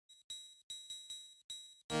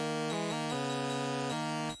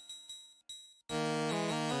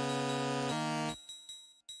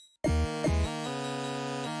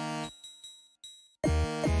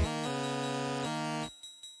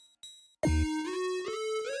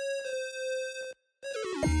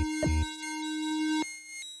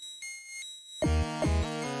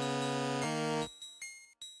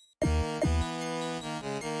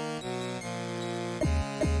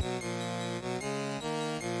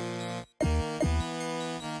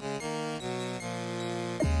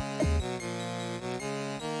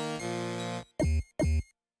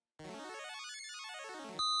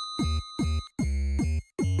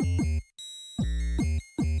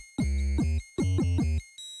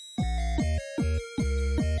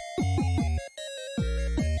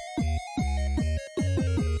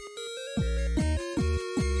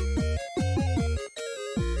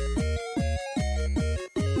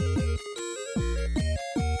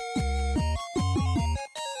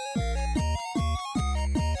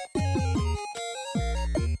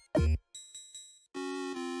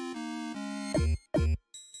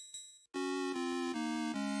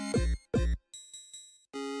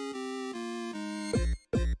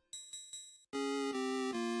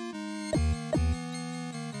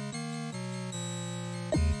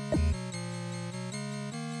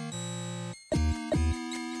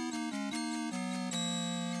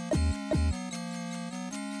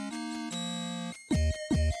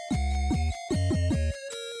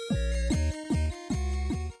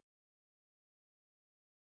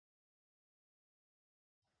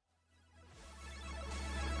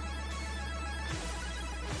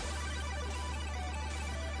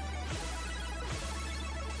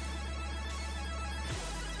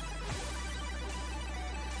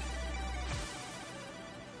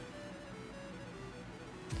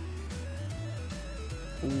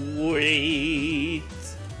Sweet.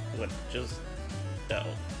 What just... Oh.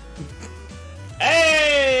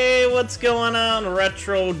 Hey, what's going on?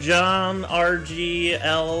 Retro John,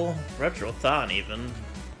 RGL, Retrothon even.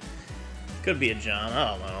 Could be a John,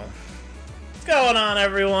 I don't know. What's going on,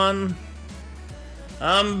 everyone?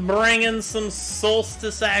 I'm bringing some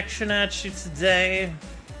Solstice action at you today.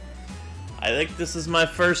 I think this is my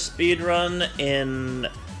first speedrun in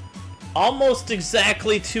almost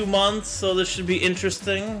exactly 2 months, so this should be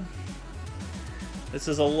interesting. This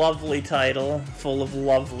is a lovely title, full of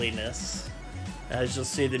loveliness. As you'll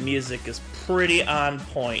see, the music is pretty on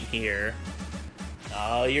point here.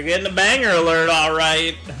 Oh, you're getting a banger alert,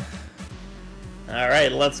 alright.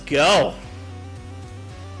 Alright, let's go.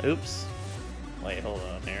 Oops. Wait, hold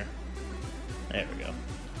on here. There we go.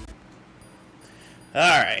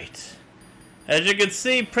 Alright. As you can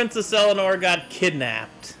see, Princess Eleanor got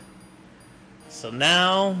kidnapped. So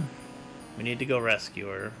now, we need to go rescue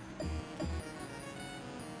her.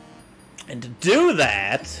 And to do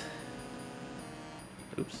that...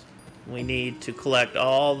 Oops. We need to collect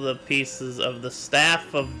all the pieces of the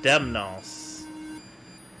Staff of Demnos.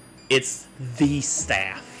 It's the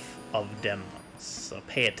Staff of Demnos, so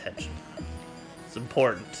pay attention. It's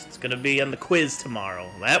important. It's gonna be on the quiz tomorrow.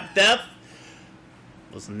 That death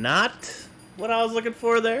was not what I was looking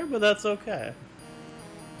for there, but that's okay.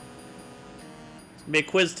 It's gonna be a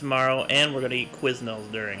quiz tomorrow, and we're gonna eat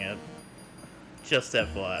Quiznos during it. Just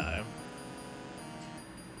FYI.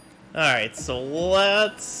 Alright, so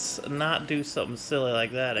let's not do something silly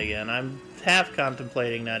like that again. I'm half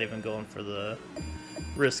contemplating not even going for the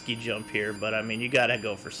risky jump here, but I mean, you gotta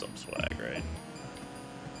go for some swag, right?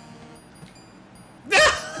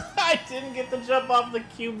 I didn't get to jump off the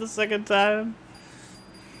cube the second time.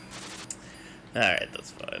 Alright,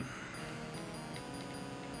 that's fine.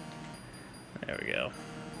 There we go.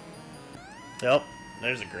 Yep,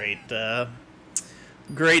 there's a great,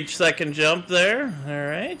 great second jump there.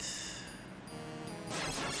 Alright.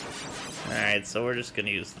 Alright, so we're just gonna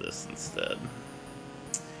use this instead.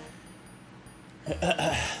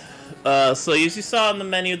 So as you saw in the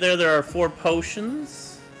menu there are 4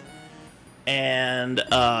 potions. And,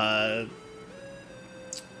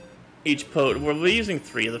 each potion, we'll be using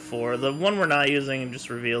 3 of the 4. The one we're not using just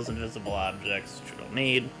reveals invisible objects, which we don't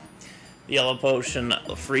need. The yellow potion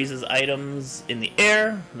freezes items in the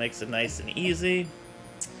air, makes it nice and easy.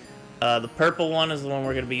 The purple one is the one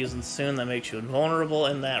we're going to be using soon that makes you invulnerable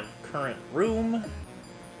in that current room.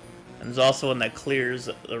 And there's also one that clears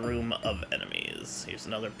the room of enemies. Here's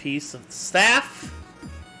another piece of the staff.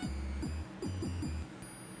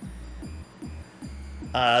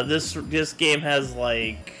 This game has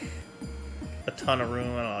like a ton of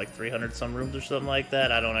room, I don't know, like 300 some rooms or something like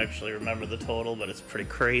that. I don't actually remember the total, but it's pretty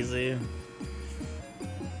crazy.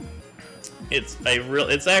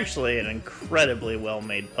 It's actually an incredibly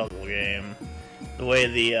well-made puzzle game. The way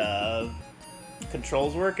the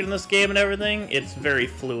controls work in this game and everything, it's very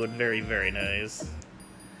fluid, very, very nice.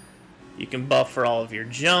 You can buffer all of your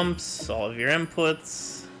jumps, all of your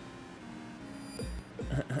inputs.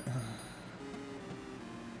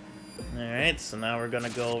 Alright, so now we're gonna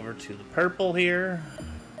go over to the purple here.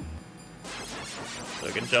 So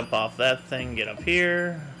we can jump off that thing, get up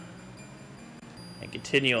here, and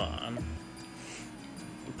continue on.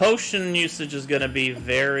 The potion usage is gonna be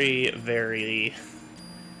very, very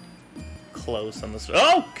close on this.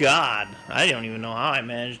 Oh god! I don't even know how I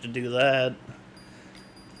managed to do that.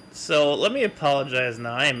 So let me apologize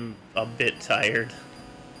now, I'm a bit tired.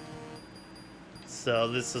 So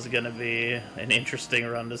this is going to be an interesting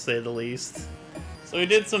run, to say the least. So we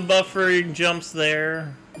did some buffering jumps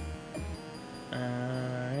there.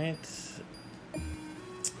 Alright.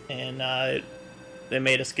 And they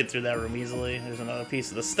made us get through that room easily. There's another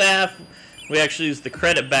piece of the staff. We actually used the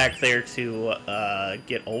credit back there to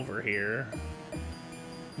get over here.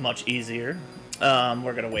 Much easier.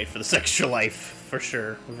 We're going to wait for this extra life, for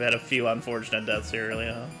sure. We've had a few unfortunate deaths here early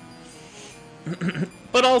on.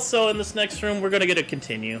 But also, in this next room, we're going to get a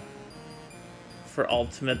continue for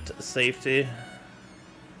ultimate safety.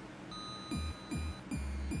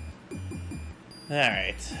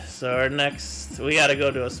 Alright, so our next... We got to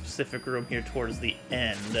go to a specific room here towards the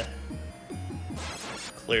end.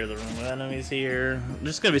 Clear the room of enemies here.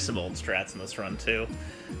 There's going to be some old strats in this run, too.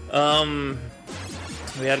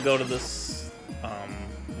 We had to go to this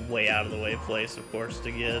way out of the way place, of course,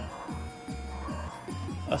 to get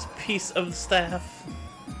a piece of the staff.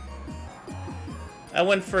 I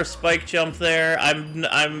went for a spike jump there.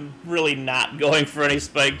 I'm really not going for any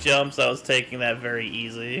spike jumps. I was taking that very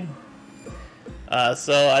easy.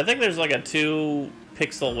 So I think there's like a 2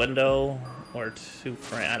 pixel window or 2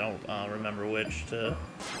 frames. I don't remember which to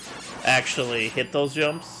actually hit those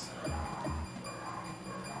jumps.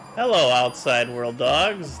 Hello, outside world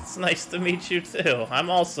dogs. It's nice to meet you too. I'm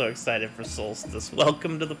also excited for Solstice.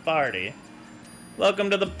 Welcome to the party. Welcome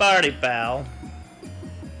to the party, pal.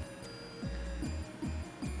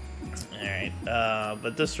 Alright,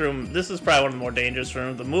 but this room, this is probably one of the more dangerous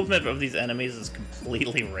rooms. The movement of these enemies is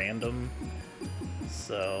completely random.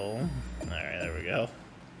 So, alright, there we go.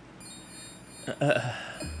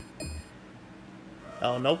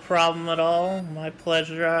 Oh, no problem at all. My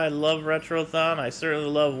pleasure. I love Retrothon. I certainly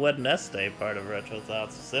love Wednesday part of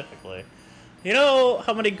Retrothon specifically. You know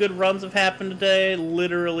how many good runs have happened today?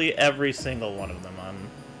 Literally every single one of them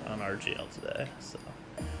on RGL today. So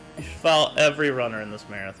you should follow every runner in this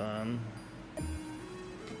marathon.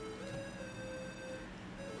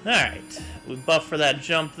 Alright. We buff for that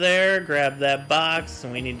jump there, grab that box,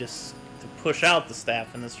 and we need to push out the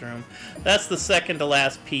staff in this room. That's the second to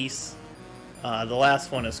last piece. The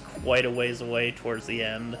last one is quite a ways away towards the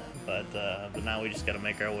end, but now we just gotta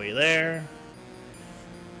make our way there.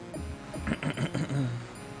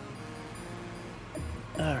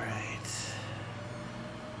 Alright.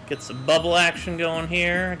 Get some bubble action going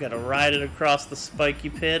here. Gotta ride it across the spiky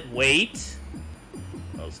pit. Wait!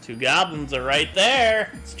 Those 2 goblins are right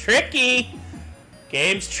there! It's tricky!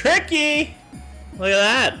 Game's tricky! Look at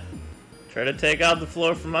that! Try to take out the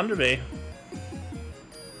floor from under me.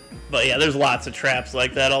 But yeah, there's lots of traps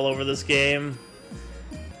like that all over this game.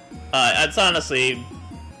 It's honestly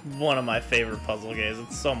one of my favorite puzzle games.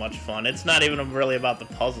 It's so much fun. It's not even really about the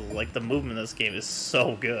puzzle. Like, the movement in this game is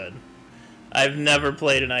so good. I've never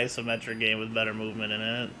played an isometric game with better movement in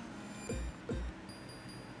it.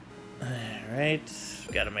 Alright,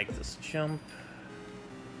 gotta make this jump.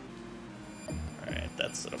 Alright,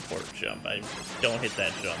 that's an important jump. I don't hit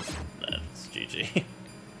that jump. That's GG.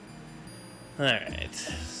 Alright,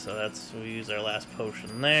 so we use our last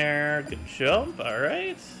potion there. Good jump,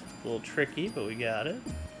 alright. A little tricky, but we got it.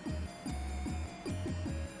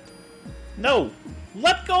 No!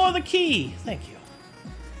 Let go of the key! Thank you.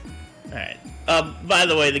 Alright. By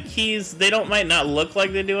the way, the keys, might not look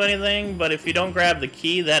like they do anything, but if you don't grab the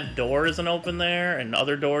key, that door isn't open there, and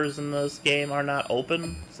other doors in this game are not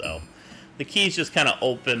open, so the keys just kind of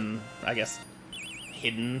open, I guess,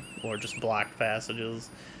 hidden, or just blocked passages.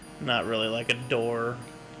 Not really like a door.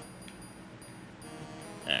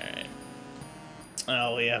 Alright.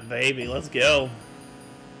 Oh yeah, baby, let's go.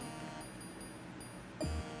 Look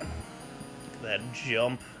at that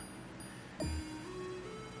jump.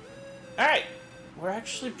 Alright, we're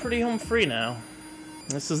actually pretty home free now.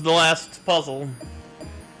 This is the last puzzle.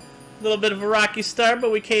 A little bit of a rocky start,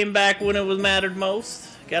 but we came back when it was mattered most.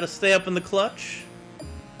 Gotta stay up in the clutch.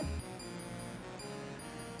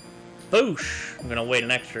 Boosh! I'm gonna wait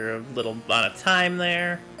an extra little amount of time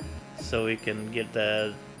there so we can get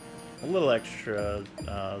a little extra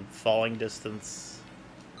falling distance.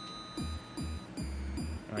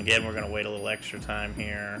 And again, we're gonna wait a little extra time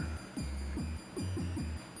here.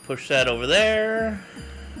 Push that over there.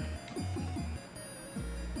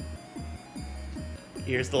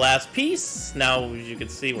 Here's the last piece. Now, as you can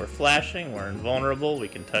see, we're flashing. We're invulnerable. We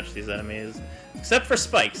can touch these enemies. Except for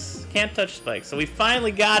spikes. Can't touch spikes. So we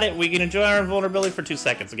finally got it. We can enjoy our invulnerability for 2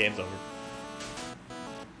 seconds. The game's over.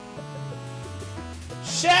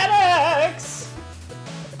 Shadox!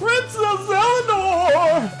 Princess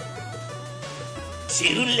Eleanor!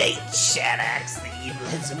 Too late, Shadox. The evil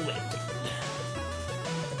has awakened.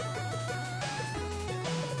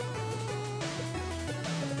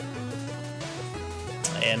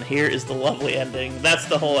 And here is the lovely ending. That's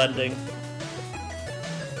the whole ending.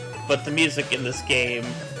 But the music in this game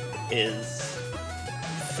is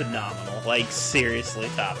phenomenal. Like, seriously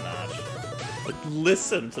top-notch. But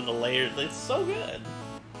listen to the layers. It's so good.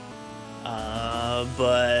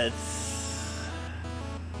 But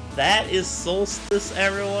that is Solstice,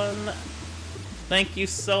 everyone. Thank you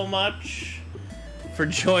so much for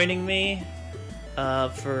joining me.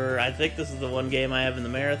 I think this is the one game I have in the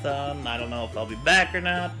marathon. I don't know if I'll be back or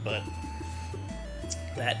not, but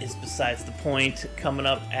that is besides the point. Coming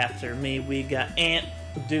up after me, we got Ant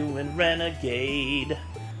doing Renegade.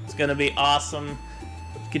 It's gonna be awesome.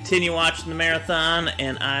 Continue watching the marathon,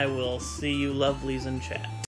 and I will see you lovelies in chat.